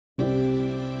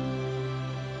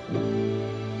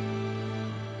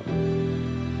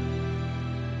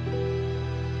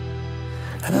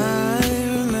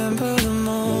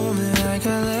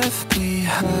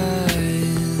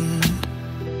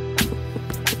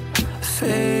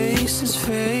faces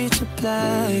fade to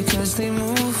black as they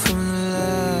move from the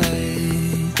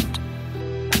light.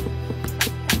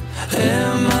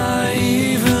 Am I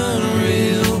even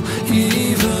real,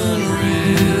 even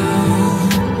real?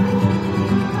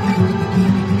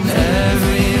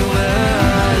 Everywhere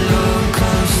I look,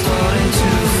 I'm starting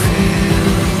to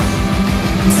feel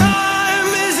time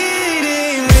is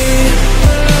eating me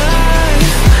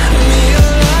alive, me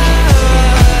alive.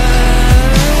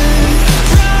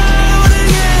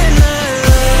 Drowning in my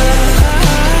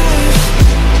life.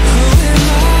 Who am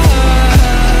I?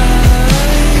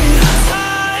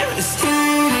 Time is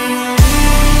eating me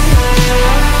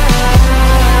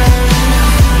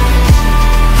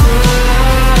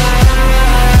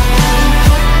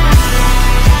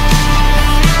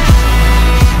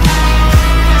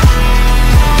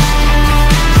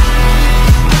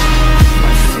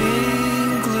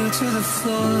glued to the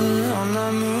floor, I'm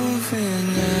not moving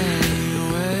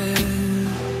anywhere.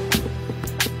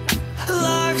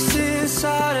 Locked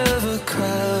inside of a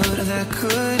crowd that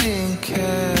couldn't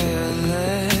care.